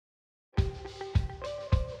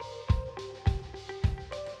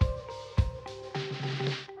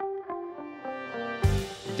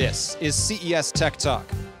This is CES Tech Talk.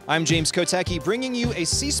 I'm James Kotecki, bringing you a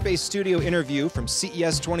C-Space Studio interview from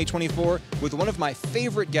CES 2024 with one of my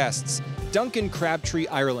favorite guests. Duncan Crabtree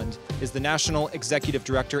Ireland is the National Executive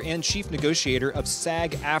Director and Chief Negotiator of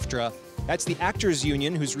SAG AFTRA. That's the actors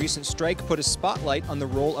union whose recent strike put a spotlight on the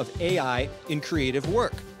role of AI in creative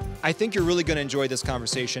work. I think you're really going to enjoy this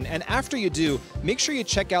conversation, and after you do, make sure you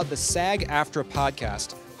check out the SAG AFTRA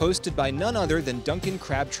podcast, hosted by none other than Duncan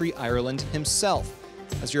Crabtree Ireland himself.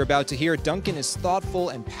 As you're about to hear, Duncan is thoughtful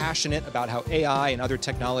and passionate about how AI and other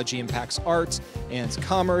technology impacts art and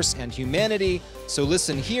commerce and humanity. So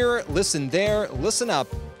listen here, listen there, listen up.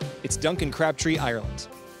 It's Duncan Crabtree Ireland.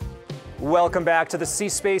 Welcome back to the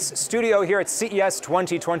C-Space Studio here at CES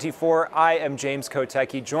 2024. I am James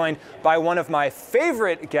Kotecki, joined by one of my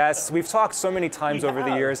favorite guests. We've talked so many times over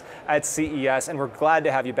the years at CES, and we're glad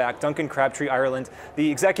to have you back. Duncan Crabtree Ireland,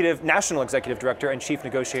 the National Executive Director and Chief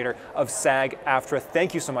Negotiator of SAG AFTRA.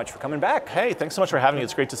 Thank you so much for coming back. Hey, thanks so much for having me.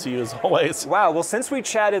 It's great to see you as always. Wow, well, since we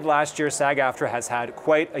chatted last year, SAG AFTRA has had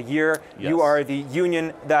quite a year. Yes. You are the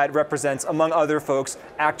union that represents, among other folks,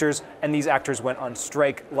 actors, and these actors went on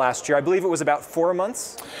strike last year. I believe it was about 4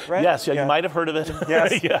 months, right? Yes, yeah, you might have heard of it.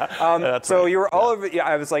 Yes. Yeah. So you were all over,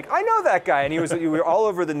 I was like, I know that guy, and you were all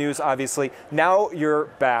over the news, obviously. Now you're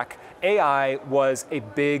back. AI was a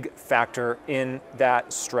big factor in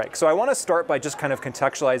that strike. So I want to start by just kind of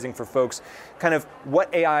contextualizing for folks kind of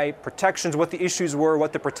what AI protections, what the issues were,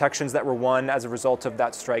 what the protections that were won as a result of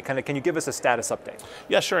that strike. Can you give us a status update?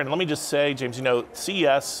 Yeah, sure. And let me just say, James,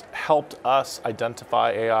 CES helped us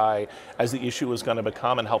identify AI as the issue was going to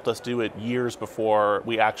become and helped us do it years before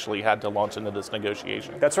we actually had to launch into this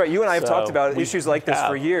negotiation. That's right. You and I have talked about issues like this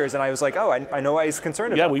for years, and I was like, oh, I know why he's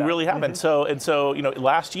concerned about that. Yeah, we really have. And so,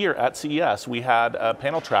 last year at CES, we had a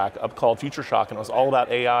panel track up called Future Shock, and it was all about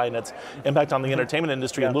AI and its impact on the entertainment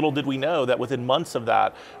industry. And little did we know that within months of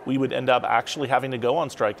that, we would end up actually having to go on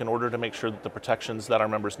strike in order to make sure that the protections that our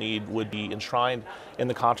members need would be enshrined in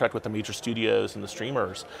the contract with the major studios and the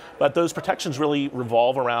streamers. But those protections really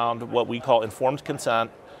revolve around what we call informed consent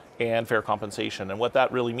and fair compensation. And what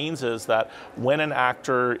that really means is that when an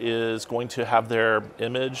actor is going to have their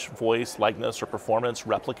image, voice, likeness, or performance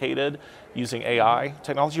replicated using AI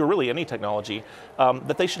technology, or really any technology,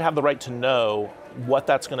 that they should have the right to know what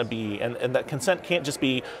that's going to be. And that consent can't just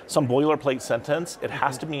be some boilerplate sentence. It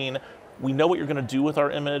has to mean, we know what you're going to do with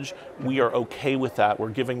our image, we are okay with that, we're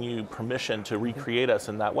giving you permission to recreate us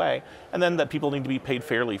in that way, and then that people need to be paid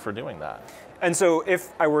fairly for doing that. And so if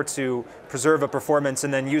I were to preserve a performance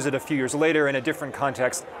and then use it a few years later in a different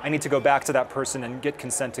context, I need to go back to that person and get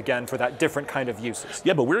consent again for that different kind of uses.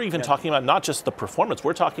 Yeah, but we're even talking about not just the performance,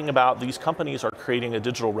 we're talking about these companies are creating a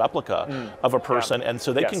digital replica of a person, and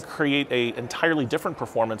so they can create an entirely different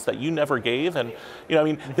performance that you never gave. And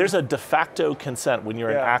there's a de facto consent when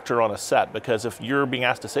you're an actor on a set, because if you're being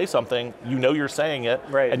asked to say something, you're saying it,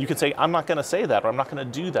 and you can say, I'm not going to say that, or I'm not going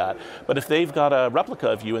to do that. But if they've got a replica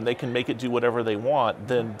of you and they can make it do whatever they want,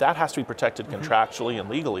 then that has to be protected contractually and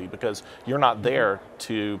legally, because you're not there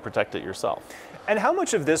to protect it yourself. And how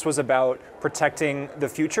much of this was about protecting the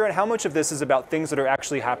future, and how much of this is about things that are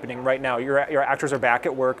actually happening right now? Your actors are back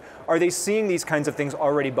at work. Are they seeing these kinds of things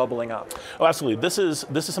already bubbling up? Oh, absolutely. This is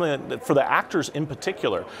something that, for the actors in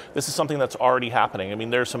particular, this is something that's already happening. I mean,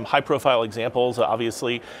 there's some high-profile examples.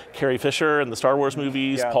 Obviously, Carrie Fisher in the Star Wars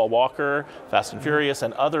movies, Paul Walker, Fast and Furious,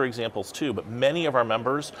 and other examples too. But many of our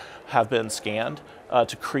members have been scanned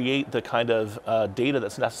to create the kind of data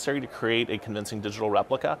that's necessary to create a convincing digital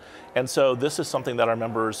replica. And so this is something that our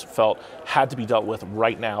members felt had to be dealt with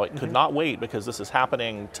right now. It could not wait, because this is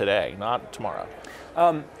happening today, not tomorrow.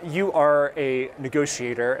 You are a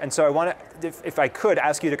negotiator, and so I want to, if I could,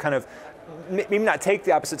 ask you to kind of maybe not take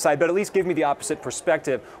the opposite side, but at least give me the opposite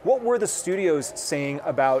perspective. What were the studios saying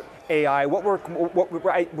about AI? What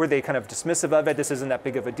were they kind of dismissive of it? This isn't that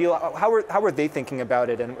big of a deal. How were they thinking about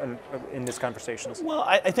it in these conversations? Well,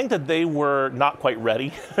 I think that they were not quite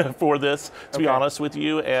ready for this, to be honest with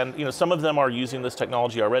you. And some of them are using this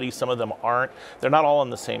technology already. Some of them aren't. They're not all in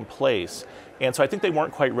the same place. And so I think they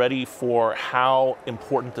weren't quite ready for how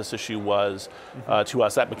important this issue was to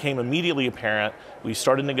us. That became immediately apparent. We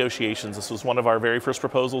started negotiations. This was one of our very first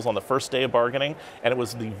proposals on the first day of bargaining, and it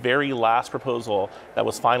was the very last proposal that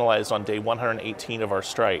was finalized on day 118 of our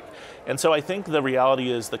strike. And so I think the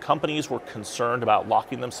reality is the companies were concerned about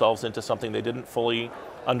locking themselves into something they didn't fully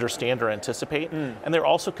understand or anticipate. And they're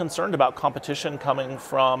also concerned about competition coming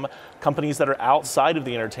from companies that are outside of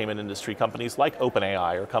the entertainment industry, companies like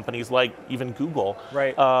OpenAI or companies like even even Google.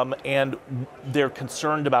 Right. And they're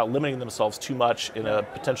concerned about limiting themselves too much in a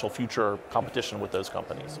potential future competition with those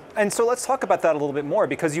companies. And so let's talk about that a little bit more,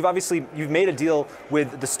 because you've made a deal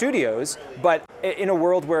with the studios, but in a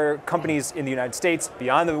world where companies in the United States,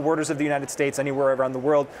 beyond the borders of the United States, anywhere around the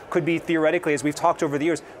world, could be theoretically, as we've talked over the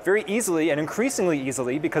years, very easily and increasingly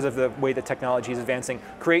easily, because of the way that technology is advancing,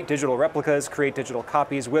 create digital replicas, create digital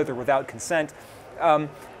copies with or without consent.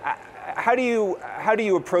 How do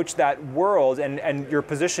you approach that world and your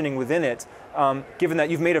positioning within it, given that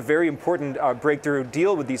you've made a very important breakthrough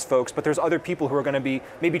deal with these folks, but there's other people who are going to be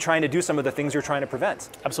maybe trying to do some of the things you're trying to prevent?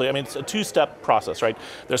 Absolutely. I mean, it's a two-step process, right?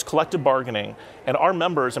 There's collective bargaining, and our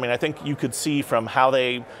members, I mean, I think you could see from how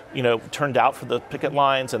they, turned out for the picket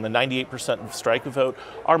lines and the 98% strike vote,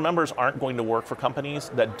 our members aren't going to work for companies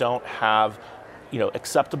that don't have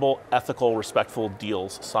acceptable, ethical, respectful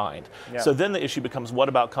deals signed. Yeah. So then the issue becomes, what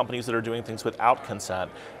about companies that are doing things without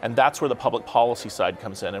consent? And that's where the public policy side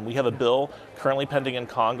comes in. And we have a bill currently pending in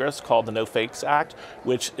Congress called the No Fakes Act,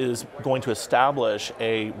 which is going to establish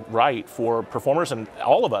a right for performers, and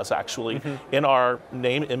all of us actually, in our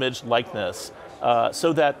name, image, likeness,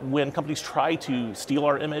 so that when companies try to steal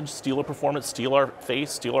our image, steal our performance, steal our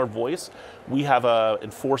face, steal our voice, we have a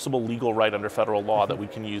enforceable legal right under federal law that we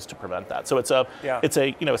can use to prevent that. So it's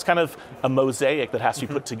it's kind of a mosaic that has to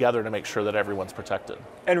be put together to make sure that everyone's protected.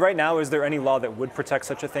 And right now, is there any law that would protect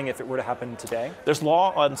such a thing if it were to happen today? There's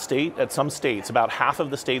law at some states. About half of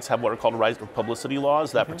the states have what are called right of publicity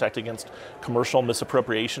laws that protect against commercial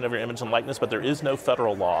misappropriation of your image and likeness, but there is no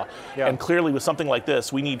federal law. Yeah. And clearly with something like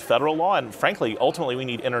this, we need federal law, and frankly, ultimately we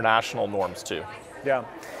need international norms too. Yeah.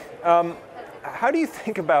 How do you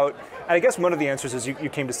think about, and I guess one of the answers is you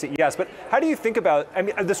came to CES, but how do you think about, I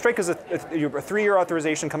mean, the strike is a 3-year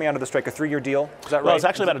authorization coming out of the strike, a 3-year deal, is that right? Well, it's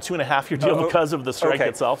actually about a 2.5-year deal because of the strike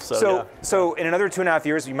itself. So in another 2.5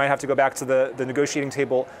 years, you might have to go back to the negotiating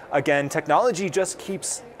table again. Technology just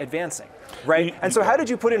keeps advancing, right? And so how did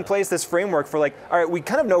you put in place this framework for all right, we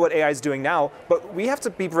kind of know what AI is doing now, but we have to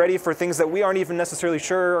be ready for things that we aren't even necessarily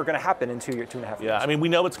sure are going to happen in 2.5 years. Yeah, I mean, we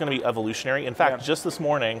know it's going to be evolutionary. In fact, just this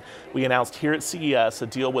morning, we announced here at CES a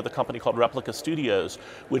deal with a company called Replica Studios,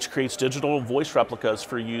 which creates digital voice replicas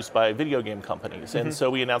for use by video game companies. And so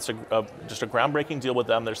we announced just a groundbreaking deal with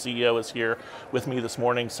them. Their CEO is here with me this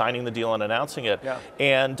morning, signing the deal and announcing it. Yeah.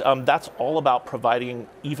 And that's all about providing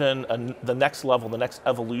even the next level, the next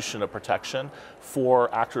evolution of protection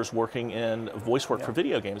for actors working in voice work for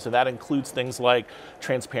video games. And that includes things like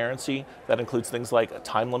transparency, that includes things like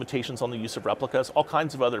time limitations on the use of replicas, all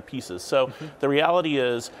kinds of other pieces. So the reality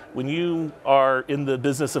is, when you are in the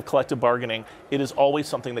business of collective bargaining, it is always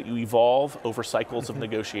something that you evolve over cycles of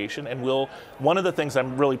negotiation. And one of the things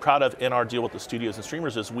I'm really proud of in our deal with the studios and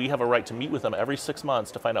streamers is we have a right to meet with them every 6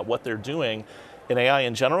 months to find out what they're doing in AI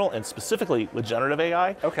in general, and specifically with generative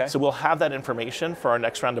AI. Okay. So we'll have that information for our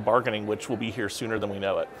next round of bargaining, which will be here sooner than we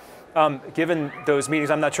know it. Given those meetings,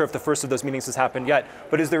 I'm not sure if the first of those meetings has happened yet,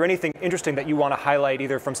 but is there anything interesting that you want to highlight,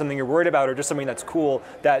 either from something you're worried about or just something that's cool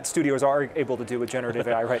that studios are able to do with generative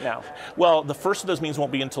AI right now? Well, the first of those meetings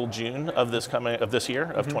won't be until June of this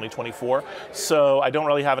year, of 2024. So I don't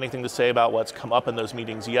really have anything to say about what's come up in those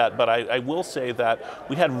meetings yet, but I will say that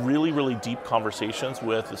we had really, really deep conversations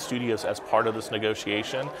with the studios as part of this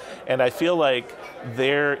negotiation, and I feel like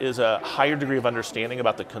there is a higher degree of understanding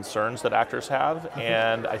about the concerns that actors have,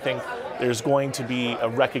 and I think there's going to be a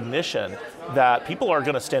recognition that people are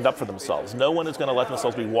going to stand up for themselves. No one is going to let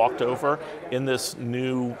themselves be walked over in this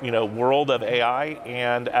new, world of AI.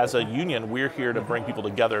 And as a union, we're here to bring people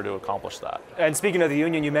together to accomplish that. And speaking of the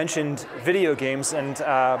union, you mentioned video games, and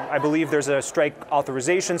I believe there's a strike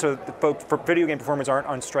authorization. So the video game performers aren't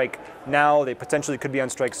on strike now. They potentially could be on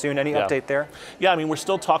strike soon. Any update there? Yeah, I mean, we're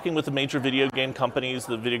still talking with the major video game companies,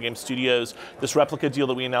 the video game studios. This Replica deal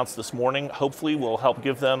that we announced this morning, hopefully will help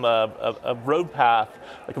give them a road path,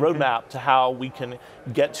 like a roadmap to how we can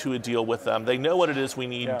get to a deal with them. They know what it is we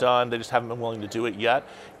need done, they just haven't been willing to do it yet.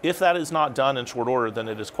 If that is not done in short order, then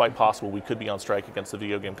it is quite possible we could be on strike against the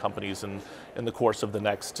video game companies in the course of the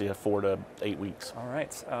next 4 to 8 weeks. All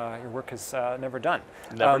right, your work is never done.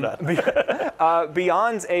 Never done.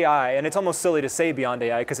 Beyond AI, and it's almost silly to say beyond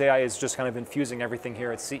AI, because AI is just kind of infusing everything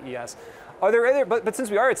here at CES. Are there other, but since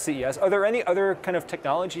we are at CES, are there any other kind of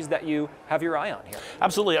technologies that you have your eye on here?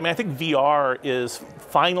 Absolutely. I mean, I think VR is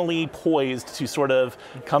finally poised to sort of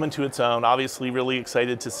come into its own. Obviously, really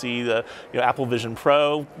excited to see the Apple Vision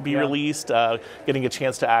Pro be released, getting a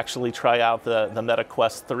chance to actually try out the Meta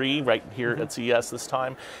Quest 3 right here at CES this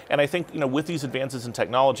time. And I think with these advances in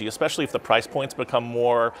technology, especially if the price points become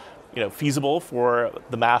more feasible for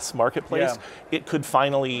the mass marketplace, it could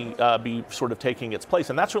finally be sort of taking its place.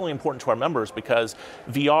 And that's really important to our members because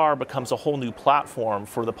VR becomes a whole new platform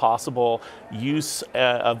for the possible use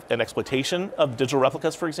of and exploitation of digital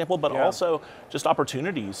replicas, for example, but also just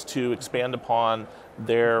opportunities to expand upon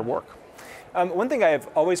their work. One thing I have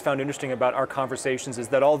always found interesting about our conversations is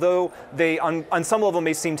that although they, on some level,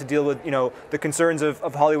 may seem to deal with the concerns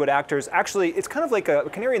of Hollywood actors, actually it's kind of like a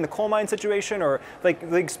canary in the coal mine situation, or like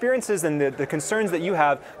the experiences and the concerns that you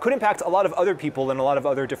have could impact a lot of other people in a lot of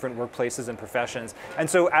other different workplaces and professions. And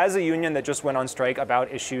so as a union that just went on strike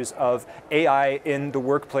about issues of AI in the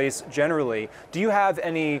workplace generally, do you have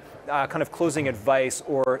any kind of closing advice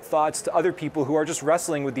or thoughts to other people who are just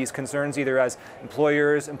wrestling with these concerns, either as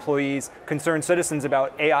employers, employees, concerned citizens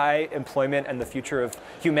about AI employment and the future of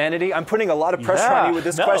humanity? I'm putting a lot of pressure on you with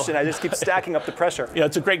this question. I just keep stacking up the pressure. Yeah,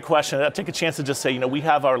 it's a great question. I'll take a chance to just say, we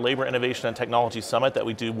have our Labor Innovation and Technology Summit that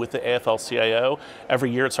we do with the AFL-CIO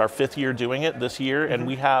every year. It's our 5th year doing it this year, and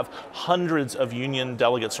we have hundreds of union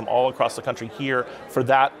delegates from all across the country here for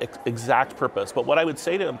that exact purpose. But what I would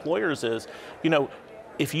say to employers is,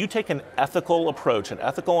 if you take an ethical approach, an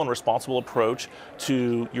ethical and responsible approach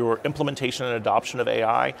to your implementation and adoption of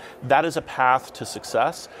AI, that is a path to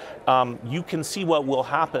success. You can see what will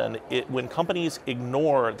happen when companies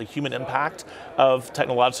ignore the human impact of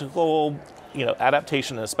technological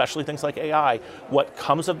adaptation, and especially things like AI. What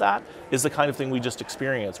comes of that is the kind of thing we just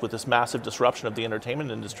experienced with this massive disruption of the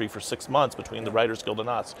entertainment industry for 6 months between the Writers Guild and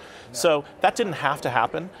us. So that didn't have to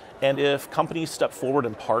happen. And if companies step forward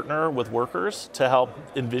and partner with workers to help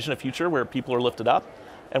envision a future where people are lifted up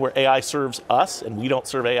and where AI serves us and we don't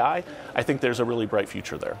serve AI, I think there's a really bright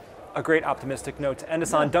future there. A great optimistic note to end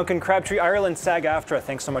us on. Duncan Crabtree, Ireland, SAG AFTRA,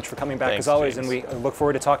 thanks so much for coming back. Thanks, as always, James. And we look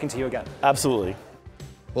forward to talking to you again. Absolutely.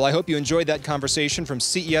 Well, I hope you enjoyed that conversation from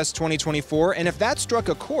CES 2024, and if that struck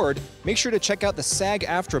a chord, make sure to check out the SAG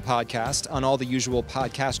AFTRA podcast on all the usual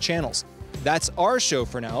podcast channels. That's our show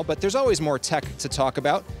for now, but there's always more tech to talk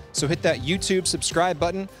about, so hit that YouTube subscribe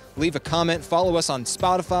button, leave a comment, follow us on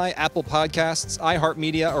Spotify, Apple Podcasts,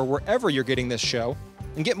 iHeartMedia, or wherever you're getting this show,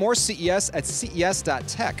 and get more CES at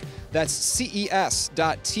ces.tech. That's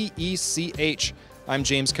ces.tech. I'm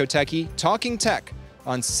James Kotecki, talking tech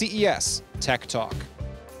on CES Tech Talk.